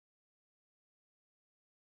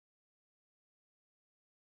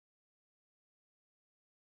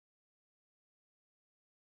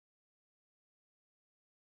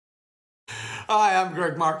Hi, I'm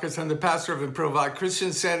Greg Marcus. I'm the pastor of Improvise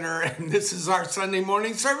Christian Center, and this is our Sunday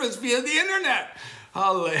morning service via the internet.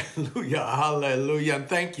 Hallelujah, hallelujah. And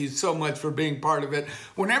thank you so much for being part of it.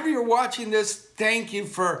 Whenever you're watching this, thank you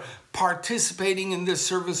for participating in this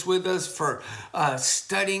service with us, for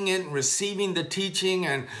studying it, receiving the teaching,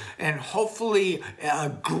 and hopefully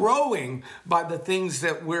growing by the things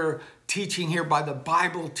that we're teaching here, by the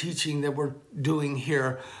Bible teaching that we're doing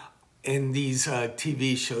here in these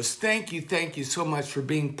TV shows. Thank you so much for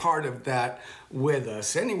being part of that with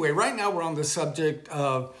us. Anyway, right now we're on the subject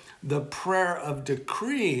of the prayer of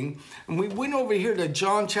decreeing, and we went over here to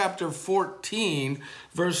John chapter 14,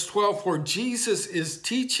 verse 12, where Jesus is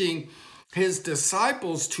teaching his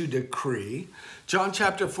disciples to decree. John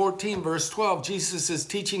chapter 14, verse 12, Jesus is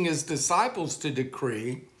teaching his disciples to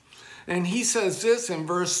decree. And he says this in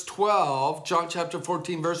verse 12, John chapter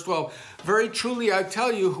 14, verse 12, "Very truly I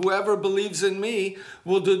tell you, whoever believes in me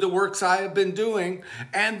will do the works I have been doing,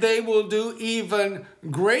 and they will do even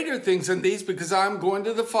greater things than these, because I'm going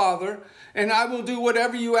to the Father, and I will do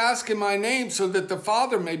whatever you ask in my name, so that the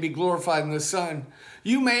Father may be glorified in the Son.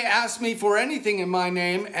 You may ask me for anything in my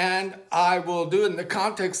name, and I will do it." And the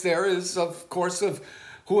context there is, of course, of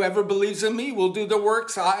whoever believes in me will do the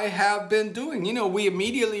works I have been doing. You know, we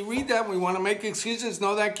immediately read that. We want to make excuses.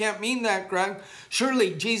 No, that can't mean that, Greg.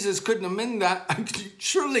 Surely Jesus couldn't have meant that.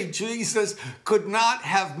 Surely Jesus could not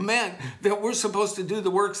have meant that we're supposed to do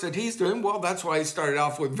the works that he's doing. Well, that's why he started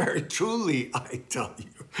off with, "Very truly, I tell you."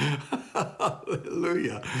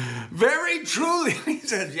 Hallelujah. Very truly. He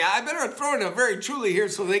says, yeah, I better throw in a very truly here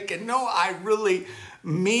so they can know I really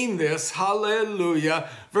mean this. Hallelujah.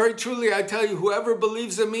 "Very truly, I tell you, whoever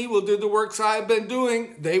believes in me will do the works I have been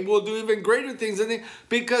doing. They will do even greater things than these,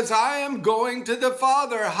 because I am going to the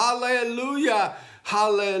Father." Hallelujah.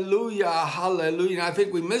 Hallelujah. Hallelujah. And I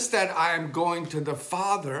think we missed that. I am going to the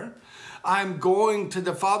Father. I'm going to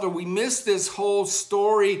the Father. We missed this whole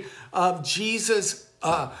story of Jesus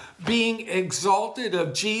being exalted,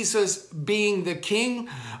 of Jesus being the King.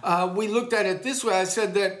 We looked at it this way. I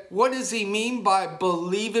said that, what does he mean by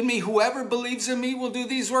believe in me? Whoever believes in me will do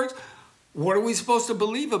these works. What are we supposed to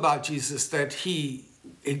believe about Jesus? That he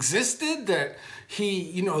existed, that he,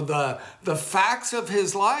 you know, the facts of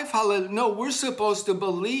his life? Hallelujah. No, we're supposed to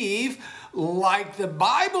believe like the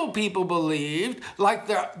Bible people believed, like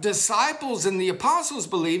the disciples and the apostles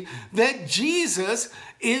believed, that Jesus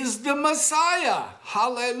is the Messiah.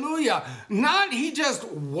 Hallelujah. Not he just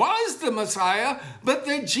was the Messiah, but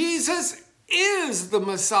that Jesus is the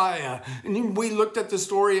Messiah. And we looked at the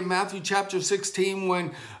story in Matthew chapter 16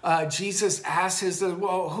 when Jesus asked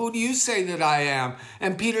well, who do you say that I am?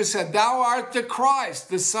 And Peter said, "Thou art the Christ,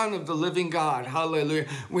 the Son of the living God." Hallelujah.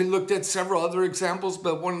 We looked at several other examples,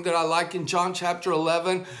 but one that I like in John chapter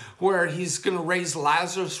 11, where he's going to raise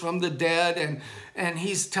Lazarus from the dead, and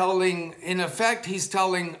he's telling, in effect, he's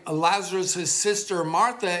telling Lazarus' sister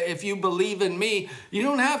Martha, if you believe in me, you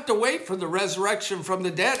don't have to wait for the resurrection from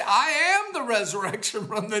the dead. I am the resurrection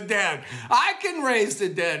from the dead. I can raise the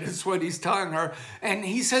dead, is what he's telling her. And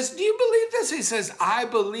he says, do you believe this? He says, I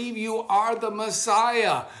believe you are the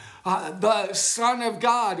Messiah, the Son of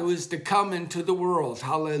God who is to come into the world.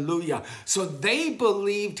 Hallelujah. So they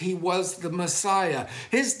believed he was the Messiah.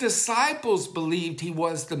 His disciples believed he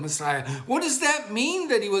was the Messiah. What does that mean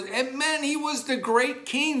that he was? It meant he was the great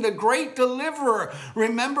king, the great deliverer.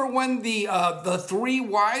 Remember when the three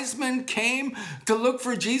wise men came to look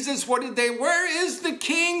for Jesus? What did they? Where is the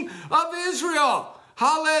King of Israel?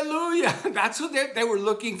 Hallelujah. That's what they were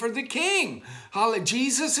looking for, the king. Hallelujah.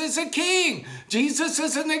 Jesus is a king. Jesus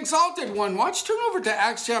is an exalted one. Turn over to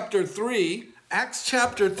Acts chapter 3. Acts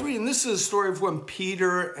chapter 3, and this is a story of when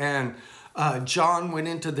Peter and John went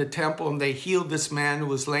into the temple and they healed this man who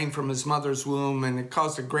was lame from his mother's womb, and it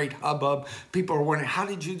caused a great hubbub. People were wondering, how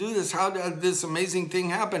did you do this? How did this amazing thing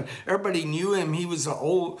happen? Everybody knew him. He was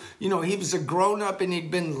he was a grown-up, and he'd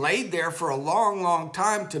been laid there for a long, long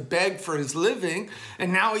time to beg for his living.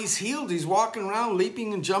 And now he's healed. He's walking around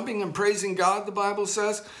leaping and jumping and praising God, the Bible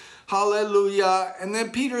says. Hallelujah. And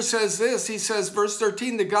then Peter says this. He says, verse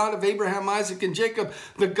 13, "The God of Abraham, Isaac, and Jacob,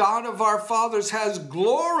 the God of our fathers, has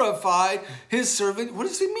glorified his servant." What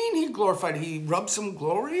does he mean he glorified? He rubbed some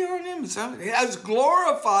glory on him? He has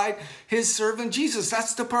glorified his servant Jesus.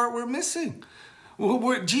 That's the part we're missing.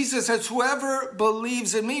 Jesus says, whoever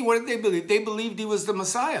believes in me, what did they believe? They believed he was the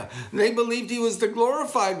Messiah. They believed he was the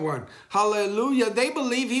glorified one. Hallelujah. They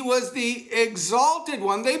believed he was the exalted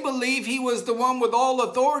one. They believed he was the one with all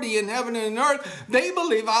authority in heaven and earth. They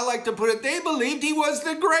believe, I like to put it, they believed he was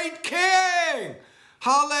the great king.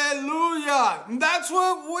 Hallelujah. That's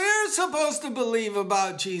what we're supposed to believe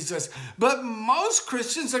about Jesus. But most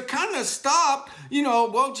Christians are kind of stopped,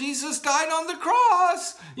 well, Jesus died on the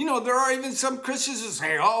cross. There are even some Christians who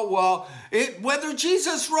say, oh, well, whether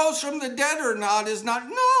Jesus rose from the dead or not is not.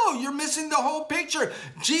 No, you're missing the whole picture.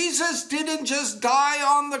 Jesus didn't just die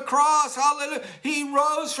on the cross. Hallelujah. He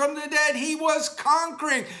rose from the dead. He was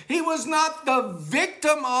conquering. He was not the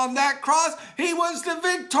victim on that cross. He was the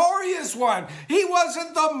victorious one. He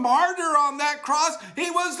wasn't the martyr on that cross. He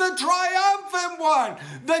was the triumphant one.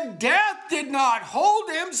 The death did not hold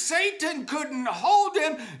him. Satan couldn't hold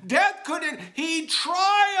him. Death couldn't. He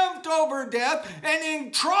triumphed over death. And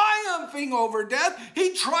in triumphing over death,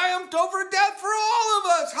 he triumphed over death for all of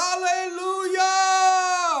us. Hallelujah.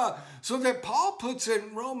 So that Paul puts it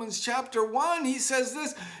in Romans chapter 1, he says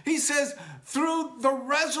this, he says, through the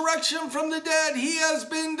resurrection from the dead, he has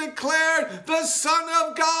been declared the Son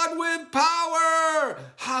of God with power.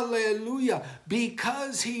 Hallelujah.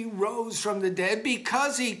 Because he rose from the dead,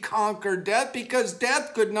 because he conquered death, because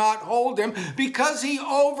death could not hold him, because he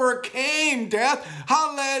overcame death.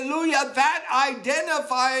 Hallelujah. That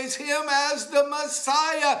identifies him as the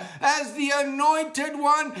Messiah, as the anointed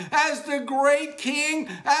one, as the great king,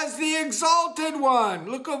 as the exalted one.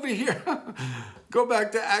 Look over here. Go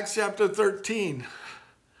back to Acts chapter 13.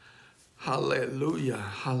 Hallelujah.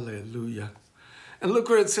 Hallelujah. And look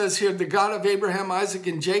what it says here. The God of Abraham, Isaac,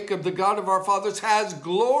 and Jacob, the God of our fathers, has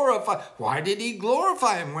glorified. Why did he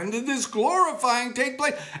glorify him? When did this glorifying take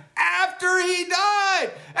place? After he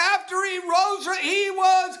died. After he rose, he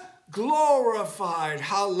was glorified.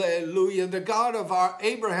 Hallelujah. The God of our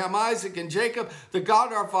Abraham, Isaac, and Jacob, the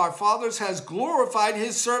God of our fathers, has glorified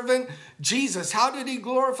his servant Jesus. How did he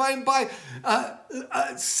glorify him? By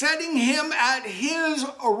setting him at his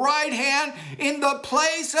right hand in the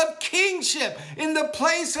place of kingship, in the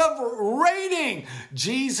place of reigning.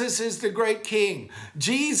 Jesus is the great king.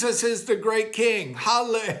 Jesus is the great king.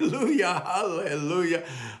 Hallelujah. Hallelujah.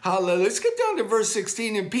 Hallelujah. Let's get down to verse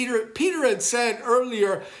 16. And Peter had said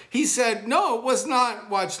earlier, he said, no, it was not.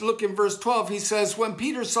 Watch, look in verse 12. He says, when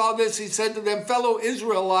Peter saw this, he said to them, fellow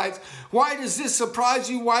Israelites, why does this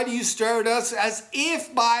surprise you? Why do you stare at us as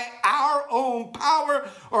if by our own power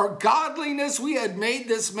or godliness we had made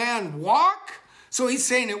this man walk? So he's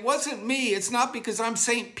saying it wasn't me. It's not because I'm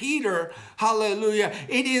St. Peter. Hallelujah.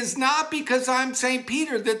 It is not because I'm St.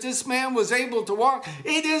 Peter that this man was able to walk.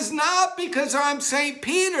 It is not because I'm St.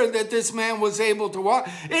 Peter that this man was able to walk.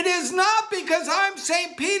 It is not because I'm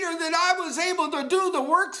St. Peter that I was able to do the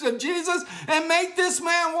works of Jesus and make this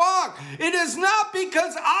man walk. It is not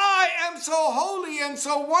because I am so holy and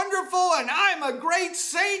so wonderful and I'm a great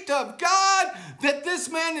saint of God that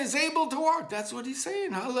this man is able to walk. That's what he's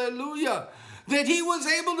saying. Hallelujah. That he was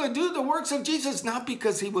able to do the works of Jesus, not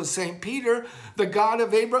because he was St. Peter, the God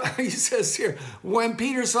of Abraham. He says here, when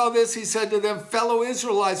Peter saw this, he said to them, fellow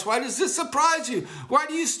Israelites, why does this surprise you? Why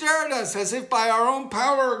do you stare at us as if by our own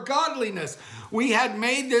power or godliness we had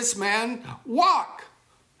made this man walk?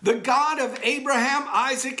 The God of Abraham,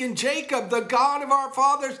 Isaac, and Jacob, the God of our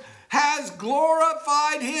fathers, has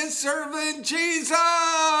glorified his servant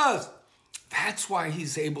Jesus. That's why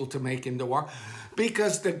he's able to make him to walk.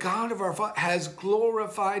 Because the God of our Father has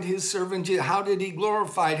glorified his servant Jesus. How did he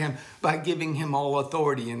glorify him? By giving him all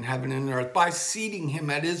authority in heaven and earth. By seating him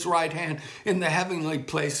at his right hand in the heavenly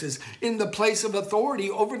places, in the place of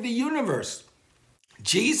authority over the universe.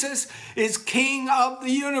 Jesus is king of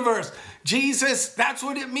the universe. Jesus, that's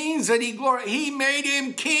what it means that he made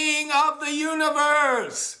him king of the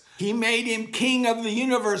universe. He made him king of the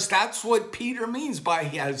universe. That's what Peter means by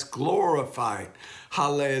he has glorified.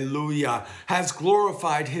 Hallelujah. Has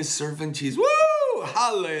glorified his servant Jesus. Woo!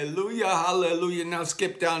 Hallelujah. Hallelujah. Now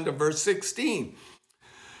skip down to verse 16.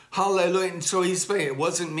 Hallelujah. And so he's saying, it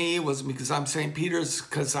wasn't me. It wasn't because I'm St. Peter's,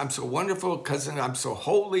 because I'm so wonderful, because I'm so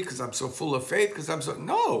holy, because I'm so full of faith, because I'm so...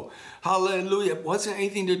 No. Hallelujah. It wasn't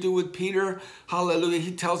anything to do with Peter. Hallelujah.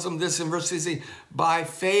 He tells them this in verse 16. By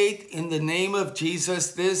faith in the name of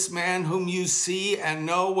Jesus, this man whom you see and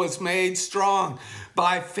know was made strong.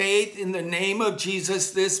 By faith in the name of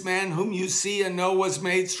Jesus, this man whom you see and know was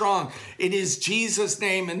made strong. It is Jesus'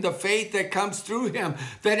 name and the faith that comes through him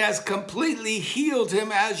that has completely healed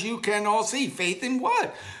him, as you can all see. Faith in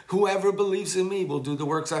what? Whoever believes in me will do the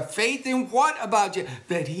works. I have faith in what about you?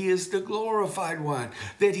 That he is the glorified one,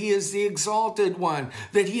 that he is the exalted one,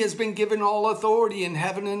 that he has been given all authority in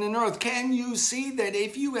heaven and in earth. Can you see that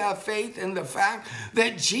if you have faith in the fact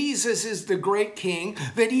that Jesus is the great king,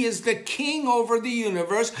 that he is the king over the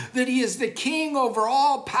universe, that he is the king over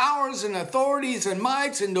all powers and authorities and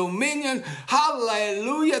mights and dominions,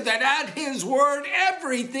 hallelujah, that at his word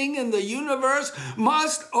everything in the universe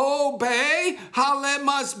must obey,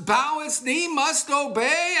 must bow its knee, must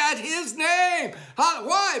obey at his name.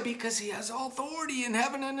 Why? Because he has all authority in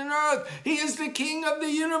heaven and in earth. He is the king of the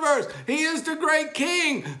universe. He is the great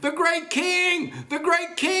king. The great king. The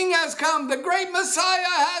great king has come. The great Messiah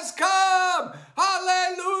has come.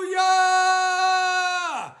 Hallelujah.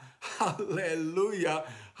 Hallelujah.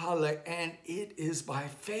 Hallelujah. And it is by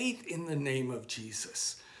faith in the name of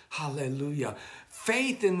Jesus. Hallelujah.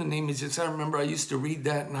 Faith in the name of Jesus. I remember I used to read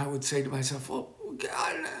that and I would say to myself, well,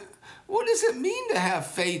 God, what does it mean to have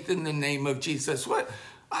faith in the name of Jesus?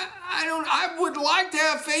 I would like to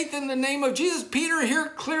have faith in the name of Jesus. Peter here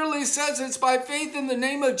clearly says it's by faith in the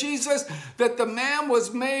name of Jesus that the man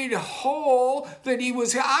was made whole, that he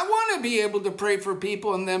was. I want to be able to pray for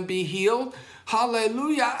people and then be healed.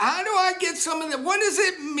 Hallelujah. How do I get some of that? What does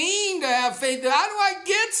it mean to have faith? How do I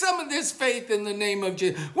get some of this faith in the name of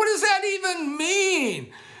Jesus? What does that even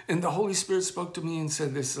mean? And the Holy Spirit spoke to me and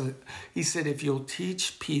said this. He said, if you'll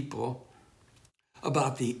teach people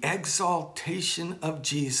about the exaltation of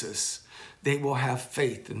Jesus, they will have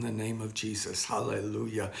faith in the name of Jesus.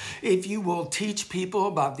 Hallelujah. If you will teach people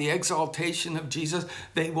about the exaltation of Jesus,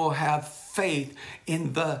 they will have faith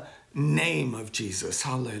in the name of Jesus.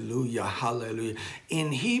 Hallelujah. Hallelujah.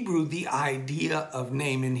 In Hebrew, the idea of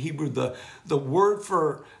name, in Hebrew, the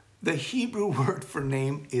Hebrew word for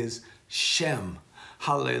name is Shem.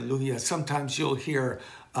 Hallelujah. Sometimes you'll hear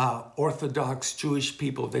Orthodox Jewish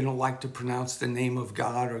people, they don't like to pronounce the name of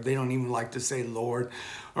God, or they don't even like to say Lord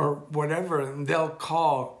or whatever. And they'll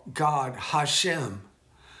call God Hashem.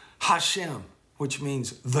 Hashem, which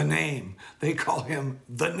means the name. They call him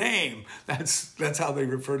the name. That's how they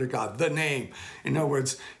refer to God, the name. In other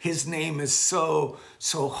words, his name is so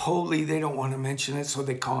holy, they don't want to mention it, so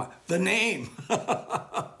they call it the name.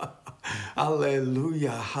 Hallelujah,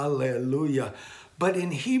 hallelujah. But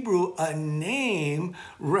in Hebrew, a name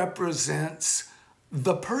represents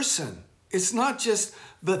the person. It's not just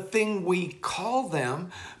the thing we call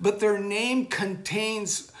them, but their name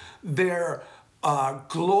contains their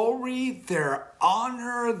glory, their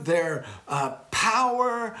honor, their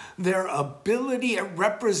power, their ability. It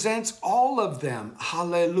represents all of them.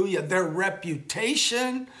 Hallelujah. Their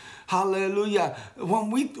reputation. Hallelujah.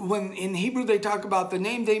 When in Hebrew they talk about the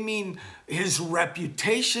name, they mean his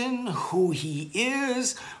reputation, who he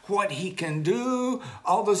is, what he can do,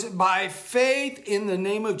 all those. By faith in the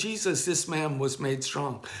name of Jesus, this man was made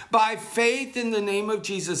strong. By faith in the name of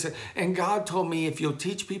Jesus. And God told me, if you'll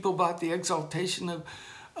teach people about the exaltation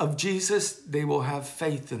of Jesus, they will have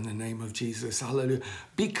faith in the name of Jesus. Hallelujah.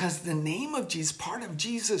 Because the name of Jesus, part of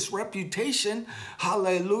Jesus' reputation,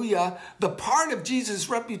 hallelujah, the part of Jesus'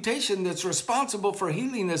 reputation that's responsible for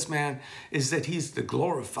healing this man is that he's the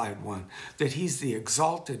glorified one, that he's the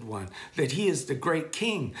exalted one, that he is the great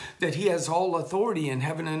king, that he has all authority in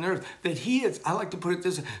heaven and earth, that he is, I like to put it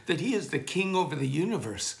this way, that he is the king over the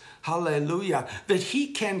universe. Hallelujah. That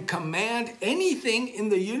he can command anything in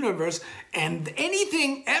the universe, and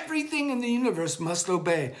everything in the universe must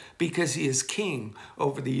obey because he is king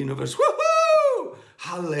over the universe. Woohoo!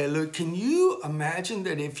 Hallelujah. Can you imagine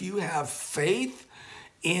that if you have faith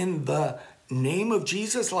in the name of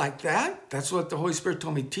Jesus like that? That's what the Holy Spirit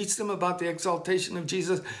told me. Teach them about the exaltation of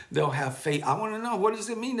Jesus. They'll have faith. I want to know, what does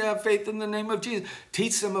it mean to have faith in the name of Jesus?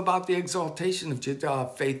 Teach them about the exaltation of Jesus. They'll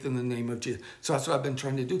have faith in the name of Jesus. So that's what I've been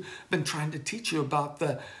trying to do. I've been trying to teach you about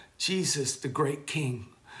the Jesus, the great king.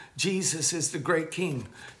 Jesus is the great king.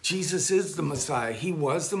 Jesus is the Messiah. He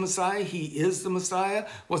was the Messiah. He is the Messiah.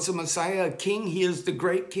 What's a Messiah? A king. He is the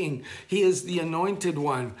great king. He is the anointed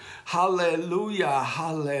one. Hallelujah,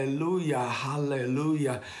 hallelujah,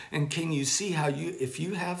 hallelujah. And can you see how if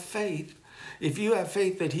you have faith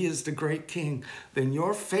that he is the great king, then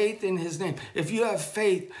your faith in his name, if you have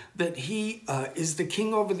faith that he is the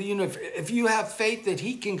king over the universe, if you have faith that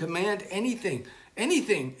he can command anything,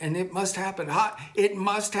 and it must happen. It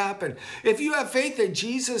must happen. If you have faith that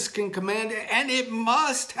Jesus can command it, and it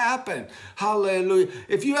must happen. Hallelujah.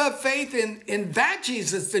 If you have faith in that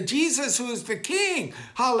Jesus, the Jesus who is the king,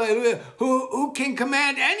 hallelujah, who can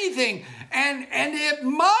command anything, and it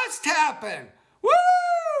must happen.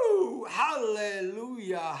 Woo! Hallelujah.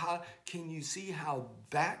 Hallelujah. Can you see how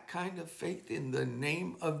that kind of faith in the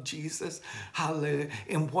name of Jesus, hallelujah,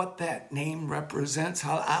 and what that name represents?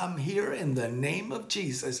 I'm here in the name of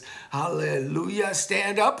Jesus. Hallelujah.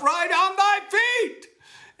 Stand upright on thy feet.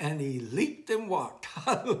 And he leaped and walked.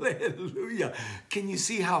 Hallelujah. Can you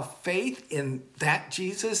see how faith in that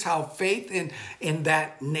Jesus, how faith in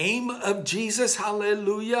that name of Jesus,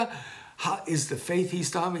 hallelujah, is the faith he's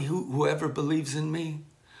taught me? Whoever believes in me,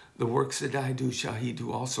 the works that I do shall he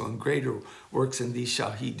do also, and greater works than these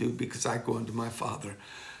shall he do, because I go unto my Father.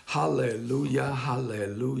 Hallelujah,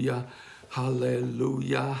 hallelujah,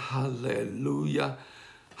 hallelujah, hallelujah.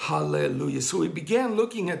 Hallelujah. So we began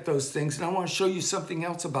looking at those things, and I want to show you something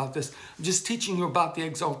else about this. I'm just teaching you about the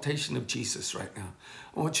exaltation of Jesus right now.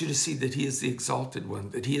 I want you to see that he is the exalted one,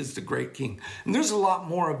 that he is the great king. And there's a lot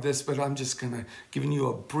more of this, but I'm just going to giving you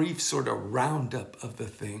a brief sort of roundup of the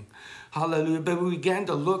thing. Hallelujah. But we began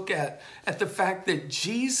to look at the fact that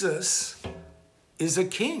Jesus is a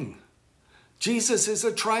king. Jesus is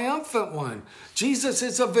a triumphant one. Jesus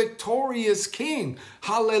is a victorious king.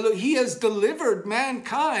 Hallelujah. He has delivered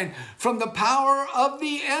mankind from the power of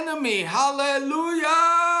the enemy. Hallelujah.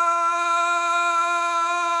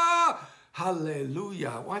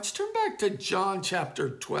 Hallelujah. Let's turn back to John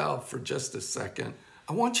chapter 12 for just a second.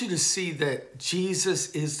 I want you to see that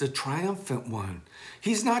Jesus is the triumphant one.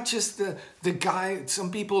 He's not just the guy.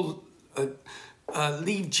 Some people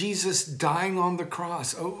leave Jesus dying on the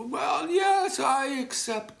cross. Oh, well, yes, I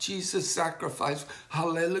accept Jesus' sacrifice.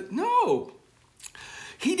 Hallelujah. No.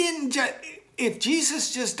 He didn't just, if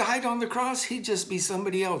Jesus just died on the cross, he'd just be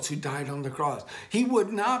somebody else who died on the cross. He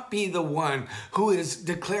would not be the one who is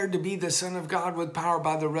declared to be the Son of God with power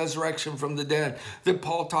by the resurrection from the dead that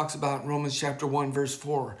Paul talks about in Romans chapter 1, verse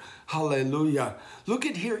 4. Hallelujah. Look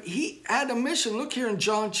at here. He had a mission. Look here in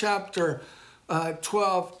John chapter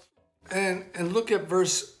 12. And look at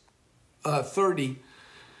verse 30.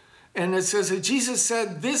 And it says that Jesus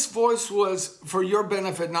said, this voice was for your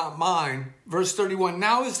benefit, not mine. Verse 31,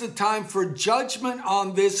 now is the time for judgment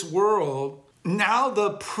on this world. Now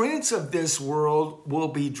the prince of this world will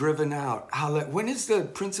be driven out. When is the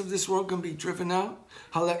prince of this world going to be driven out?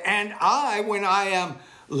 And I, when I am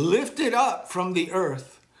lifted up from the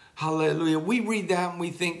earth. Hallelujah. We read that and we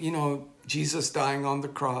think, Jesus dying on the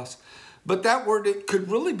cross. But that word, it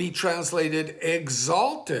could really be translated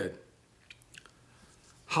exalted.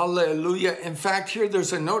 Hallelujah. In fact, here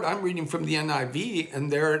there's a note. I'm reading from the NIV,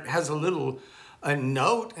 and there it has a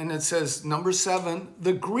note, and it says, number 7,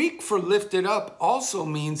 the Greek for lifted up also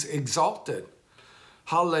means exalted.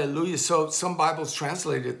 Hallelujah. So some Bibles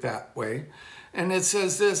translate it that way. And it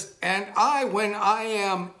says this, and I, when I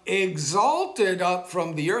am exalted up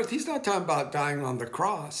from the earth, he's not talking about dying on the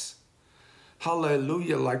cross.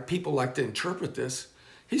 Hallelujah, like people like to interpret this.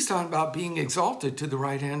 He's talking about being exalted to the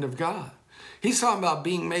right hand of God. He's talking about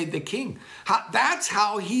being made the king. That's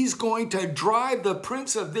how he's going to drive the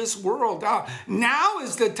prince of this world out. Now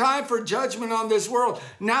is the time for judgment on this world.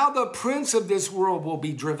 Now the prince of this world will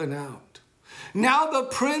be driven out. Now the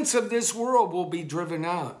prince of this world will be driven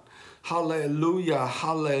out. Hallelujah,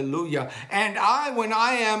 hallelujah. And I, when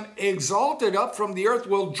I am exalted up from the earth,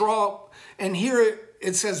 will draw, and here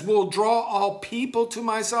it says, will draw all people to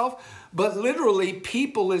myself, but literally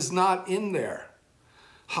people is not in there.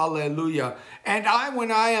 Hallelujah. And I,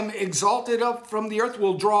 when I am exalted up from the earth,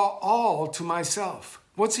 will draw all to myself.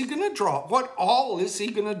 What's he going to draw? What all is he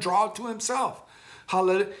going to draw to himself?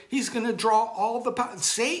 Hallelujah. He's going to draw all the power.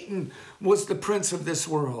 Satan was the prince of this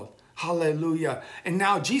world. Hallelujah. And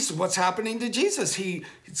now Jesus, what's happening to Jesus? He's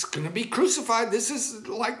going to be crucified. This is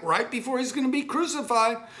like right before he's going to be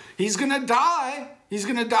crucified. He's going to die. He's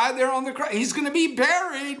going to die there on the cross. He's going to be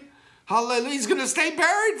buried. Hallelujah. He's going to stay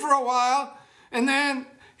buried for a while. And then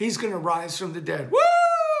he's going to rise from the dead.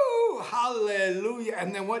 Woo! Hallelujah.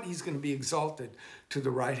 And then what? He's going to be exalted to the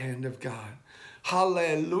right hand of God.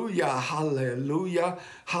 Hallelujah. Hallelujah.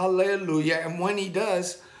 Hallelujah. And when he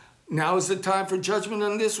does, now is the time for judgment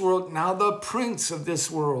on this world. Now the prince of this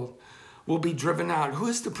world will be driven out. Who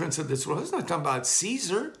is the prince of this world? It's not talking about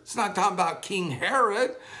Caesar. It's not talking about King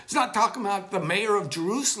Herod. It's not talking about the mayor of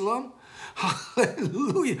Jerusalem.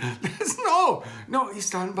 Hallelujah. No, he's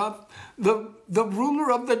talking about the ruler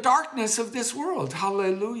of the darkness of this world.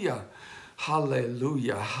 Hallelujah.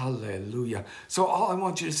 Hallelujah. Hallelujah. So all I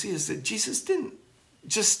want you to see is that Jesus didn't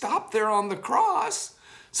just stop there on the cross.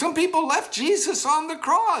 Some people left Jesus on the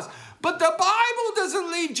cross, but the Bible doesn't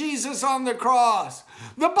leave Jesus on the cross.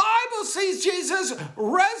 The Bible sees Jesus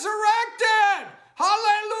resurrected.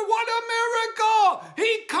 Hallelujah. What a miracle.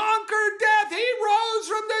 He conquered death. He rose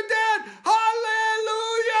from the dead.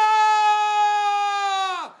 Hallelujah.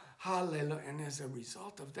 Hallelujah. And as a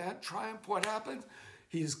result of that triumph, what happens?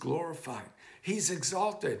 He is glorified. He's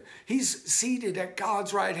exalted. He's seated at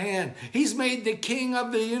God's right hand. He's made the king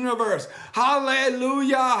of the universe.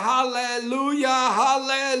 Hallelujah, hallelujah,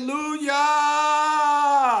 hallelujah.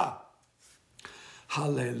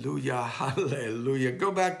 Hallelujah, hallelujah.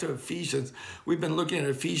 Go back to Ephesians. We've been looking at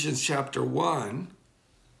Ephesians chapter 1.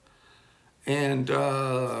 And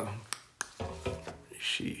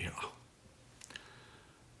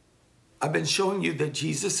I've been showing you that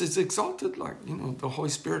Jesus is exalted. Like, the Holy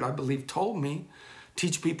Spirit, I believe, told me,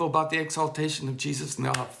 teach people about the exaltation of Jesus and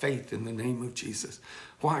they'll have faith in the name of Jesus.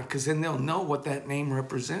 Why? Because then they'll know what that name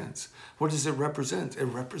represents. What does it represent? It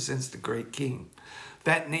represents the great King.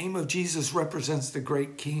 That name of Jesus represents the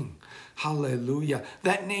great King. Hallelujah.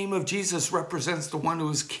 That name of Jesus represents the one who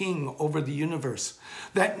is king over the universe.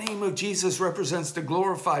 That name of Jesus represents the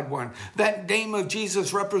glorified one. That name of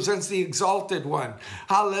Jesus represents the exalted one.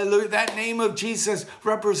 Hallelujah. That name of Jesus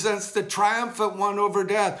represents the triumphant one over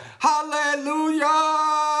death. Hallelujah.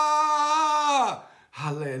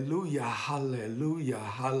 Hallelujah. Hallelujah.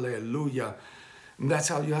 Hallelujah. And that's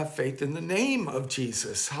how you have faith in the name of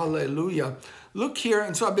Jesus. Hallelujah. Look here.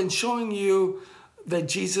 And so I've been showing you that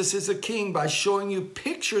Jesus is a king by showing you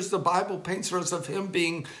pictures the Bible paints for us of him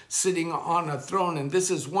being sitting on a throne. And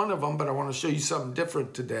this is one of them, but I want to show you something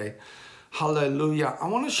different today. Hallelujah. I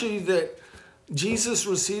want to show you that Jesus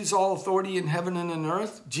receives all authority in heaven and in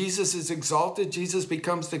earth. Jesus is exalted. Jesus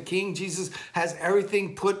becomes the king. Jesus has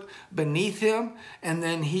everything put beneath him. And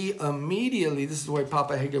then he immediately, this is the way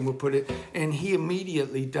Papa Hagen would put it, and he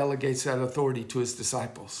immediately delegates that authority to his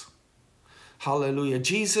disciples. Hallelujah.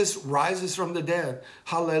 Jesus rises from the dead.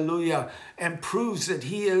 Hallelujah. And proves that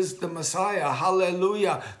he is the Messiah.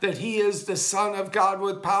 Hallelujah. That he is the Son of God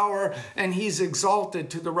with power. And he's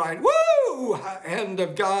exalted to the right hand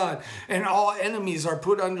of God. And all enemies are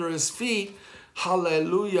put under his feet.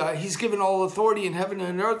 Hallelujah. He's given all authority in heaven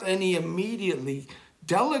and earth. And he immediately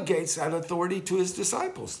delegates that authority to his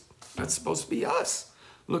disciples. That's supposed to be us.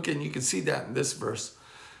 Look, and you can see that in this verse.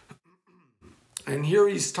 And here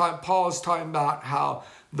Paul is talking about how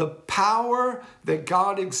the power that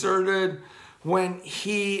God exerted when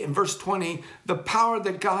in verse 20, the power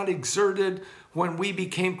that God exerted when we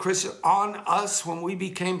became Christians, on us when we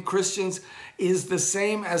became Christians, is the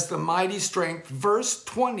same as the mighty strength. Verse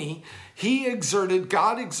 20,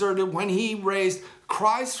 God exerted when he raised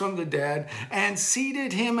Christ from the dead and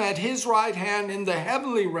seated him at his right hand in the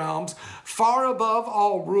heavenly realms, far above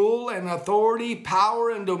all rule and authority, power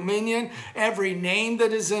and dominion, every name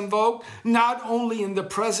that is invoked, not only in the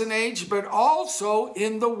present age, but also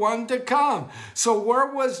in the one to come. So where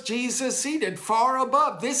was Jesus seated? Far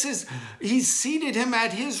above. He seated him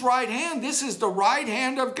at his right hand. This is the right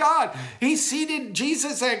hand of God. He seated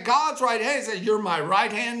Jesus at God's right hand. He said, "You're my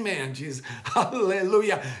right hand man, Jesus."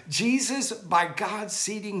 Hallelujah. Jesus, by God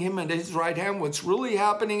seating him at his right hand, what's really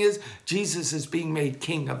happening is Jesus is being made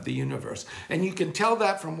king of the universe. And you can tell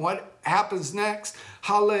that from what happens next.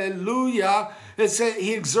 Hallelujah. It said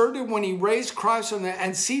he exerted when he raised Christ from the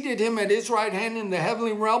and seated him at his right hand in the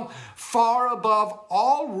heavenly realm, far above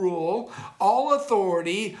all rule, all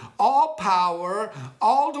authority, all power,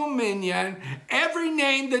 all dominion, every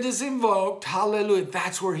name that is invoked. Hallelujah.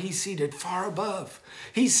 That's where he's seated, far above.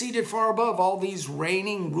 He's seated far above all these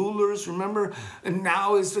reigning rulers. Remember, and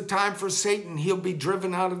now is the time for Satan. He'll be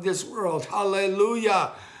driven out of this world.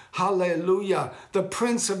 Hallelujah. Hallelujah. The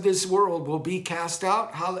prince of this world will be cast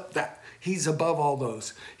out. He's above all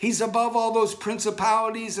those. He's above all those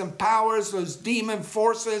principalities and powers, those demon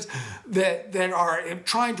forces that are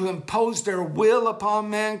trying to impose their will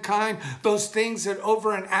upon mankind. Those things that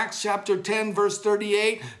over in Acts chapter 10, verse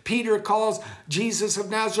 38, Peter calls Jesus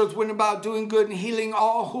of Nazareth went about doing good and healing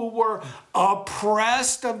all who were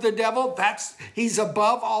oppressed of the devil. He's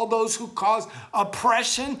above all those who cause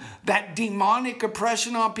oppression, that demonic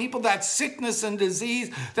oppression on people, that sickness and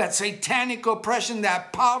disease, that satanic oppression,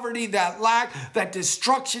 that poverty, that lack, that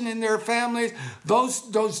destruction in their families,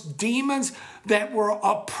 those demons that were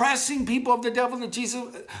oppressing people of the devil,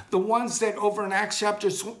 the ones that over in Acts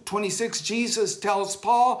chapter 26, Jesus tells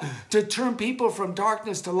Paul to turn people from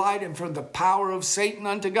darkness to light and from the power of Satan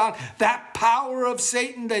unto God. That power of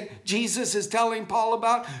Satan that Jesus is telling Paul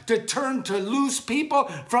about, to loose people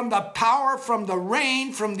from the power, from the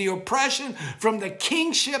reign, from the oppression, from the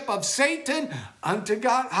kingship of Satan unto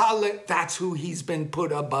God. That's who he's been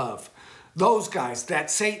put above. Those guys, that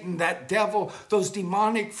Satan, that devil, those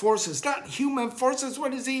demonic forces, not human forces.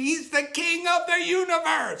 What is he? He's the king of the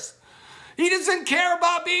universe. He doesn't care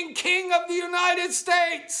about being king of the United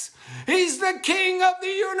States. He's the king of the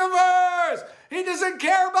universe. He doesn't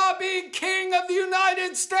care about being king of the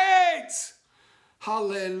United States.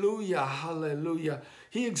 Hallelujah, hallelujah.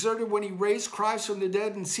 He exerted when he raised Christ from the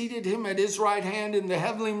dead and seated him at his right hand in the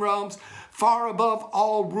heavenly realms, far above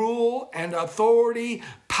all rule and authority,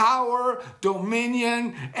 power,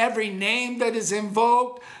 dominion, every name that is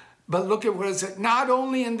invoked. But look at what it said, not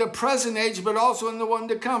only in the present age, but also in the one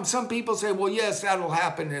to come. Some people say, well, yes, that'll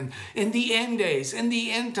happen in the end days, in the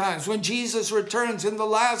end times, when Jesus returns, in the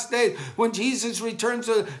last days, when Jesus returns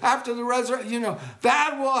after the resurrection,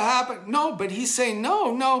 that will happen. No, but he's saying,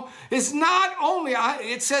 no, it's not only,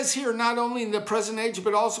 it says here, not only in the present age,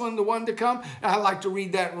 but also in the one to come. And I like to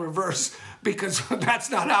read that in reverse, because that's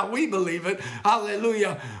not how we believe it.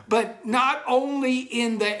 Hallelujah. But not only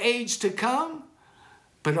in the age to come,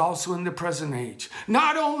 but also in the present age.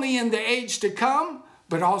 Not only in the age to come,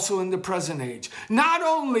 but also in the present age. Not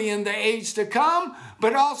only in the age to come,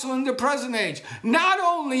 but also in the present age. Not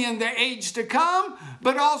only in the age to come,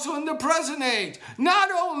 but also in the present age.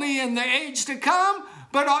 Not only in the age to come,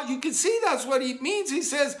 but you can see that's what he means. He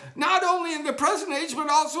says, not only in the present age, but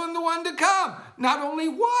also in the one to come. Not only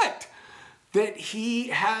what? That he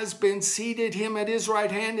has been seated him at his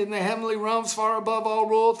right hand in the heavenly realms, far above all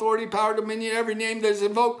rule, authority, power, dominion, every name that is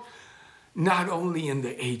invoked, not only in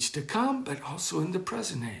the age to come, but also in the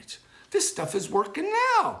present age. This stuff is working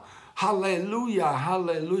now. Hallelujah,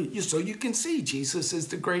 hallelujah. So you can see Jesus is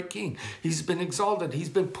the great king. He's been exalted. He's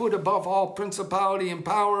been put above all principality and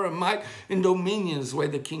power and might and dominion, is the way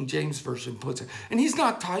the King James Version puts it. And he's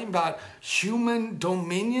not talking about human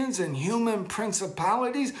dominions and human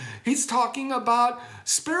principalities. He's talking about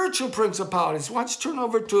spiritual principalities. Let's turn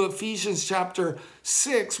over to Ephesians chapter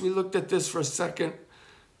 6. We looked at this for a second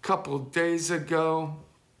a couple of days ago.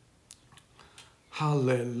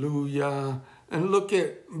 Hallelujah. And look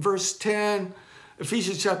at verse 10.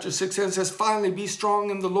 Ephesians chapter 6 says, finally, be strong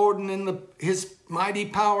in the Lord and in his mighty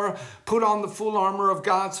power. Put on the full armor of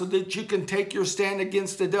God so that you can take your stand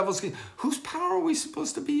against the devil's scheme. Whose power are we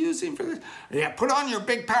supposed to be using for this? Yeah, put on your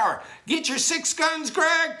big power. Get your 6 guns,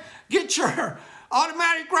 Greg. Get your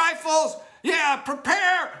automatic rifles. Yeah,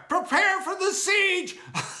 prepare for the siege.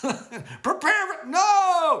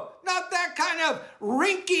 No, not that kind of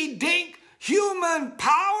rinky-dink human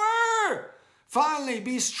power. Finally,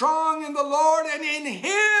 be strong in the Lord and in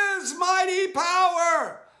his mighty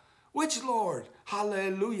power. Which Lord?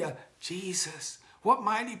 Hallelujah. Jesus. What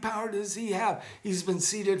mighty power does he have? He's been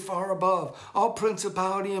seated far above all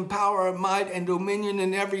principality and power and might and dominion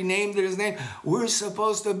in every name that is named. We're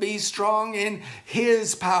supposed to be strong in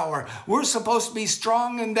his power. We're supposed to be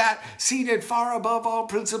strong in that, seated far above all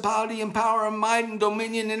principality and power and might and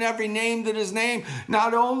dominion in every name that is named.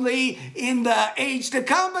 Not only in the age to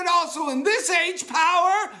come, but also in this age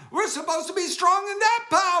power. We're supposed to be strong in that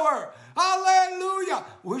power. Hallelujah.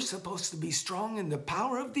 We're supposed to be strong in the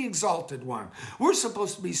power of the exalted one. We're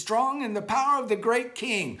supposed to be strong in the power of the great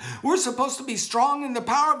king. We're supposed to be strong in the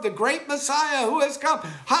power of the great Messiah who has come.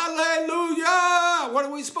 Hallelujah. What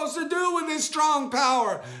are we supposed to do with this strong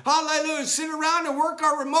power? Hallelujah. Sit around and work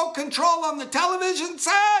our remote control on the television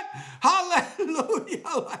set?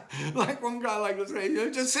 Hallelujah. Like one guy like to say,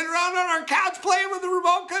 just sit around on our couch playing with the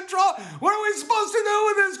remote control. What are we supposed to do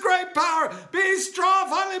with this great power? Be strong.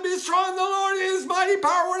 Finally be strong in the Lord and his mighty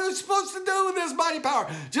power. What are we supposed to do with this mighty power?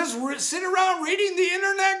 Just sit around reading the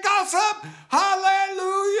internet gossip?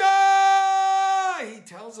 Hallelujah. He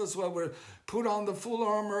tells us what we're put on the full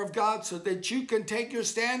armor of God so that you can take your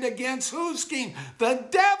stand against whose scheme? The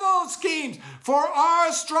devil's schemes. For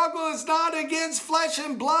our struggle is not against flesh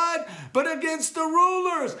and blood, but against the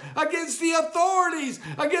rulers, against the authorities,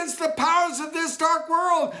 against the powers of this dark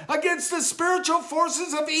world, against the spiritual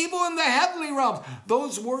forces of evil in the heavenly realms.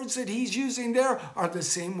 Those words that he's using there are the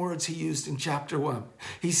same words he used in chapter 1.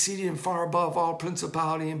 He's seated far above all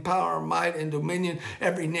principality and power, might and dominion,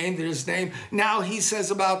 every name that is named. Now he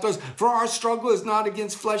says about those, for our struggle is not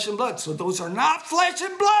against flesh and blood. So those are not flesh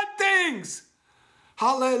and blood things.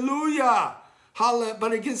 Hallelujah.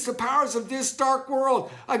 But against the powers of this dark world,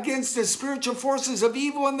 against the spiritual forces of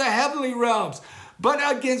evil in the heavenly realms, but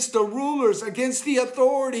against the rulers, against the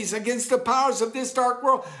authorities, against the powers of this dark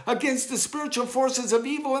world, against the spiritual forces of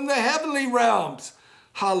evil in the heavenly realms.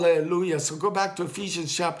 Hallelujah. So go back to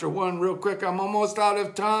Ephesians chapter 1 real quick. I'm almost out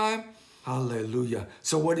of time. Hallelujah.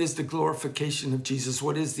 So what is the glorification of Jesus?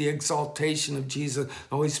 What is the exaltation of Jesus?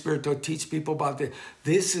 The Holy Spirit will teach people about this.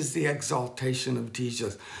 This is the exaltation of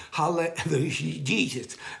Jesus.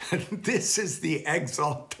 Jesus. This is the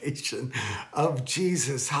exaltation of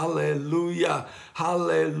Jesus. Hallelujah.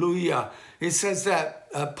 Hallelujah. It says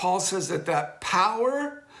that, Paul says that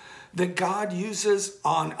power that God uses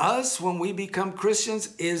on us when we become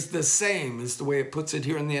Christians is the same, is the way it puts it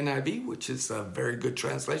here in the NIV, which is a very good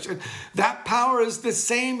translation. That power is the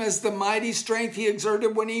same as the mighty strength he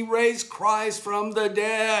exerted when he raised Christ from the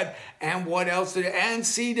dead. And what else did it? And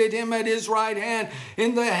seated him at his right hand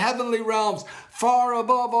in the heavenly realms, far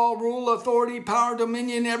above all rule, authority, power,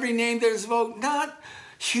 dominion, every name that is invoked. Not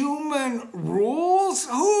human rules.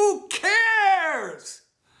 Who cares?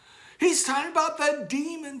 He's talking about the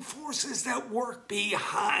demon forces that work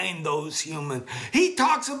behind those humans. He's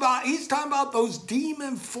talking about those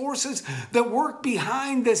demon forces that work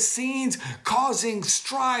behind the scenes, causing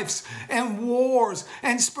strifes and wars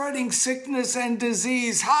and spreading sickness and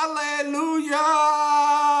disease. Hallelujah!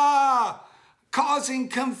 Causing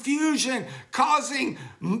confusion, causing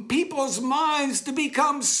people's minds to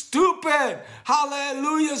become stupid.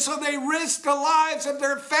 Hallelujah. So they risk the lives of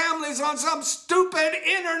their families on some stupid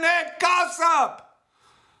internet gossip.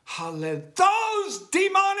 Hallelujah. Those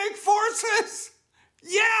demonic forces.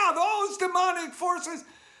 Yeah, those demonic forces.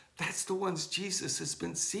 That's the ones Jesus has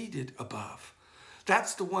been seated above.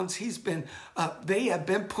 That's the ones they have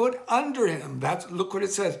been put under him. Look what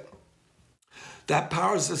it says. That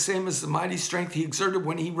power is the same as the mighty strength he exerted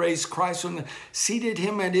when he raised Christ and seated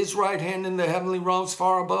him at his right hand in the heavenly realms,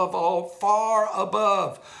 far above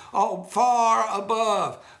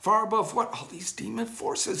what? All these demon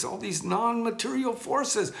forces, all these non-material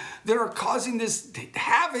forces that are causing this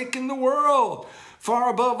havoc in the world. Far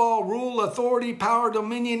above all rule, authority, power,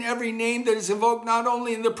 dominion, every name that is invoked, not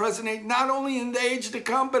only in the present age, not only in the age to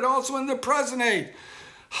come, but also in the present age.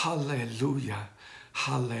 Hallelujah.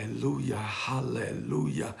 Hallelujah,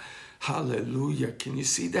 hallelujah, hallelujah. Can you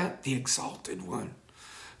see that? The exalted one.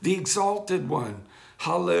 The exalted one.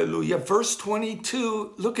 Hallelujah. Verse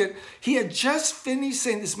 22, look at, he had just finished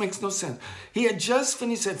saying, this makes no sense. He had just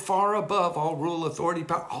finished, said, far above all rule, authority,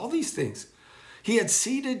 power, all these things. He had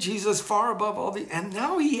seated Jesus far above all the, and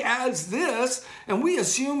now he adds this, and we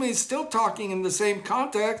assume he's still talking in the same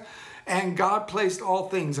context, and God placed all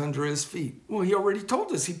things under his feet. Well, he already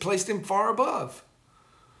told us he placed him far above.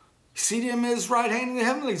 Seated him at his right hand in the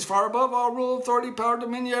heavenlies, far above all rule, authority, power,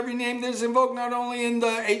 dominion, every name that is invoked, not only in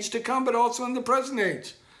the age to come, but also in the present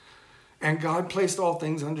age. And God placed all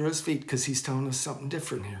things under his feet, because he's telling us something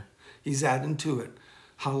different here. He's adding to it.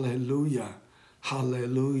 Hallelujah,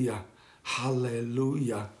 hallelujah,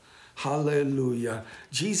 hallelujah, hallelujah.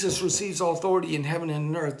 Jesus receives all authority in heaven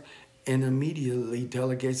and on earth, and immediately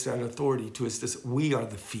delegates that authority to us. We are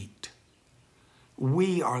the feet.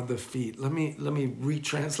 We are the feet. Let me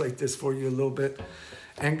retranslate this for you a little bit.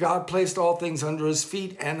 And God placed all things under his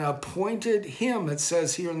feet and appointed him. It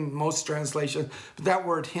says here in most translations, but that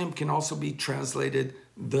word him can also be translated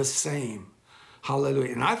the same.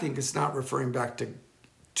 Hallelujah. And I think it's not referring back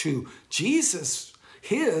to Jesus,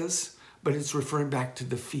 his, but it's referring back to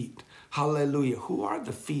the feet. Hallelujah. Who are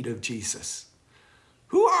the feet of Jesus?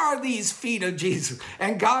 Who are these feet of Jesus?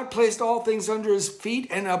 And God placed all things under his feet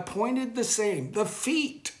and appointed the same, the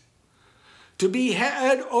feet, to be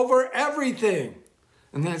head over everything.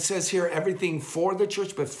 And then it says here, everything for the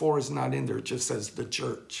church, but for is not in there. It just says the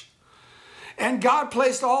church. And God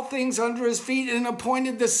placed all things under his feet and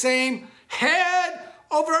appointed the same head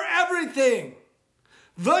over everything.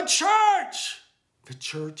 The church. The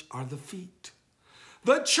church are the feet.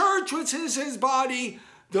 The church, which is his body,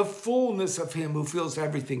 the fullness of him who fills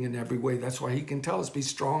everything in every way. That's why he can tell us, be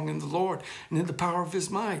strong in the Lord and in the power of his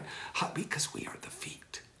might. Because we are the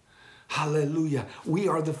feet. Hallelujah. We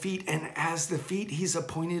are the feet, and as the feet, he's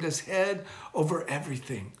appointed us head over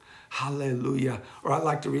everything. Hallelujah. Or I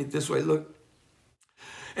like to read it this way. Look.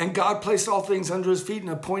 And God placed all things under his feet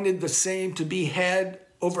and appointed the same to be head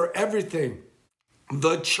over everything.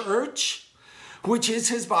 The church, which is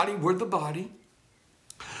his body, we're the body.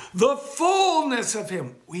 The fullness of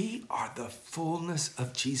him. We are the fullness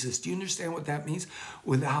of Jesus. Do you understand what that means?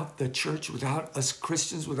 Without the church, without us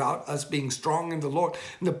Christians, without us being strong in the Lord,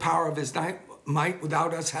 in the power of his might,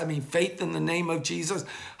 without us having faith in the name of Jesus,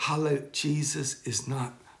 hallelujah, Jesus is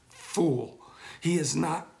not full. He is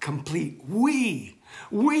not complete. We,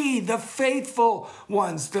 the faithful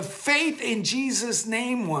ones, the faith in Jesus'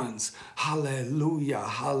 name ones, hallelujah,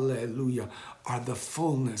 hallelujah, are the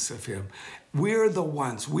fullness of him. We're the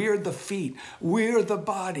ones. We're the feet. We're the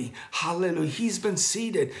body. Hallelujah. He's been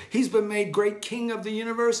seated. He's been made great king of the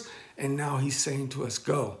universe. And now he's saying to us,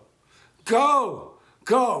 go, go,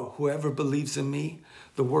 go. Whoever believes in me,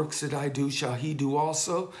 the works that I do shall he do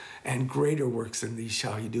also. And greater works than these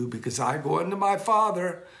shall he do, because I go unto my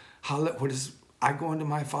Father. What does I go unto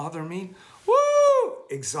my Father mean? Woo!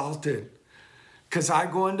 Exalted. Because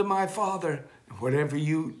I go unto my Father, Whatever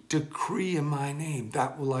you decree in my name,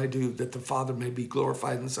 that will I do, that the Father may be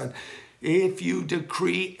glorified in the Son. If you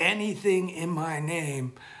decree anything in my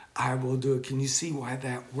name, I will do it. Can you see why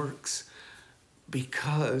that works?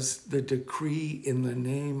 Because the decree in the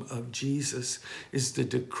name of Jesus is the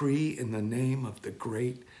decree in the name of the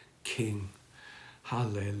great King.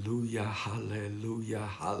 Hallelujah, hallelujah,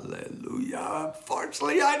 hallelujah.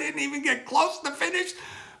 Unfortunately, I didn't even get close to finish,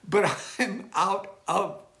 but I'm out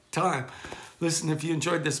of time. Listen, if you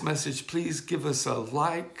enjoyed this message, please give us a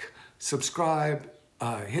like, subscribe,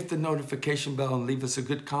 hit the notification bell and leave us a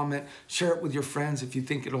good comment. Share it with your friends if you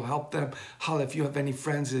think it'll help them. Holla, if you have any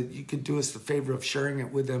friends, that you could do us the favor of sharing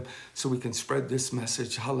it with them so we can spread this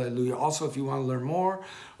message. Hallelujah. Also, if you want to learn more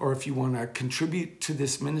or if you want to contribute to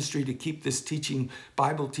this ministry to keep this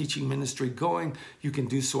Bible teaching ministry going, you can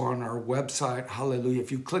do so on our website. Hallelujah.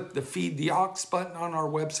 If you click the Feed the Ox button on our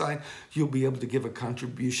website, you'll be able to give a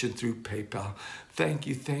contribution through PayPal. Thank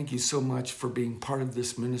you so much for being part of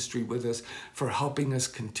this ministry with us, for helping us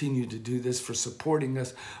continue to do this, for supporting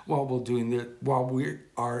us while we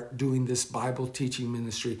are doing this Bible teaching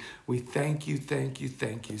ministry. We thank you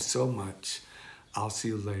so much. I'll see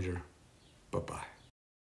you later. Bye-bye.